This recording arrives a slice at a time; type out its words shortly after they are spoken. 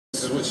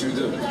what you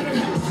do.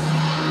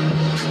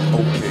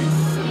 Okay.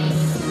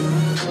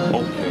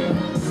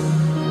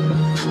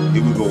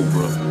 Here we go,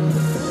 bro.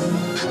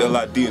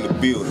 L.I.D in the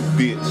building,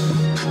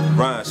 bitch.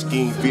 Rhyme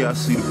scheme,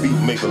 VIC the beat,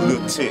 make a Lil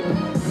Tecc.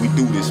 We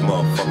do this,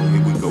 motherfucker.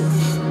 Here we go.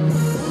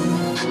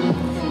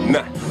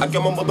 Nah, I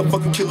got my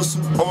motherfucking killer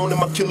suit on and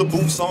my killer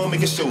boots on,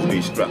 making sure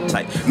they strap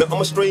tight. Now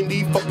I'ma straighten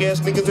these fuck ass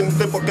niggas and if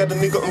they fuck out a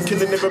nigga, I'm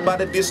killing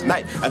everybody this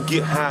night. I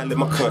get high, let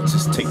my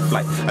conscience take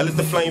flight. I let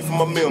the flame from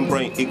my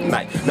membrane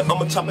ignite. Now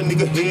I'ma chop a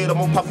nigga head,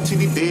 I'ma pop him till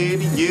he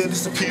dead. Yeah,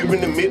 disappear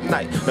in the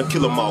midnight. Now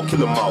kill 'em all,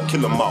 kill 'em all,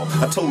 kill 'em all.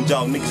 I told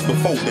y'all niggas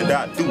before that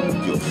I do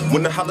ya.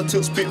 When the holler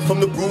till spit from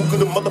the groove, cause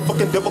the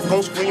motherfucking devil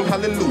gon' scream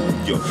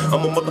hallelujah.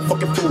 I'm a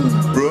motherfucking fool,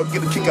 bruh.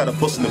 Get a kick out of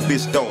bustin' a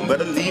bitch down.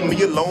 Better leave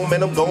me alone,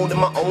 man. I'm gone in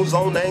my own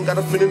zone. I ain't got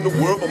a friend in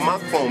the world but my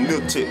chrome.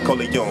 Lil Tecc, call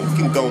it young. We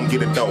can go and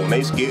get it done.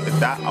 Ain't scared to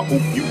die, I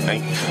hope you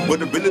ain't.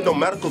 But it really don't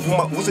matter, cause when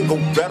my Uzi go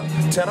better,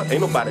 tatter,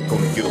 ain't nobody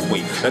gonna get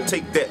away. Now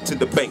take that to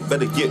the bank,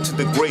 better get to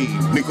the grave,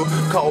 nigga.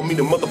 Call me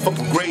the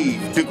motherfucking grave,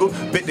 digger.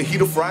 Bet the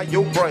heat'll fry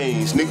your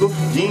brains, nigga.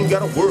 You ain't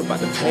gotta worry about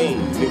the pain,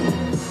 nigga.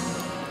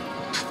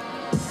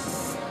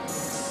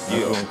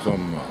 Yeah, what I'm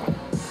talking about.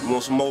 You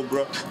want some more,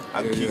 bro?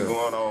 I can keep Yeah.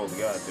 going all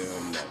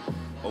goddamn night.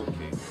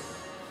 Okay.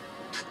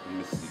 Let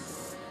me see.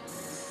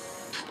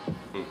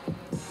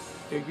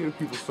 Yeah, give the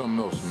people something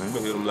else, man. I'm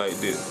gonna hit them like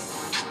this.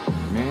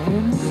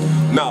 Man.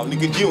 Nah,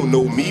 nigga, you don't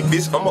know me,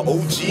 bitch. I'm an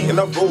OG and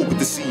I roll with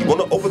the C.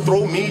 Wanna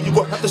overthrow me, you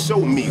gon' have to show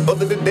me.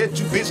 Other than that,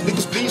 you bitch,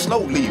 niggas bleed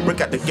slowly.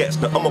 Break out the gas,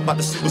 now I'm about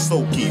to super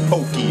soul key,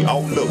 pokey,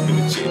 all up in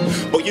the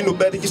chest. But you know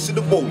better, you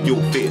should've wore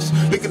your fist.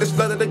 Look at this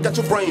splatter that got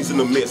your brains in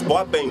a mess. Boy,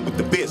 I bang with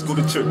the best, go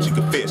to church, you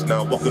confess.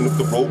 Now I'm walking up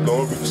the road,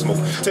 going reefer smoke.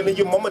 Telling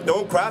your mama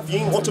don't cry if you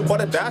ain't want your boy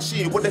to die.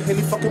 Shit, what the hell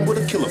he fucking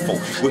with a killer for?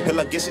 Well, hell,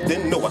 I guess he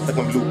didn't know. I think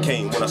I'm Luke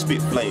Kane when I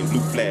spit flame.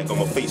 Blue flag on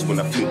my face when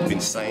I flip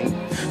insane.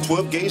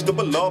 12 gauge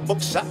double law,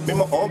 buckshot, made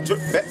my arm jerk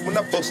back when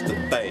I bust the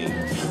thing.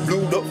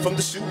 Blued up from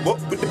the shoe up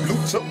with the blue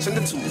tucks and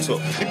the two tuck.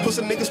 These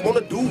pussy niggas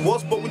wanna do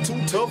what's, but we too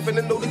tough and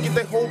they know to get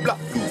their whole block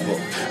blew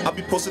up. I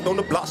be posted on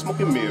the block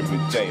smoking Mary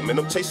Jane, and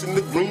I'm chasing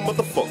the green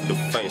motherfuck the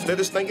fame. Instead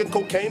of slinging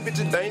cocaine,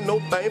 bitches, they ain't no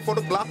thing. For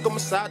the Glock on my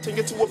side, turn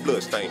you to a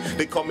blood stain.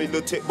 They call me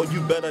Lil Tecc, but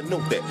you better know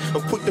that.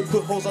 I'm quick to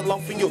put holes all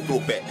off in your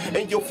throwback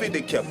and your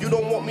fitted cap. You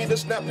don't want me to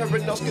snap,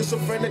 paranoid,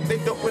 schizophrenic.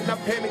 They don't when I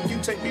panic. You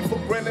take me for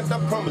granted, I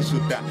promise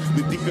you'll die.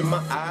 Look deep in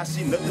my eyes,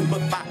 see nothing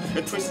but fire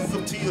and traces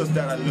of tears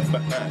that I left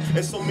behind.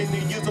 And so many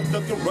years of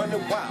ducking,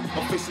 running wild.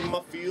 I'm facing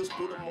my fears,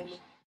 put them on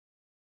the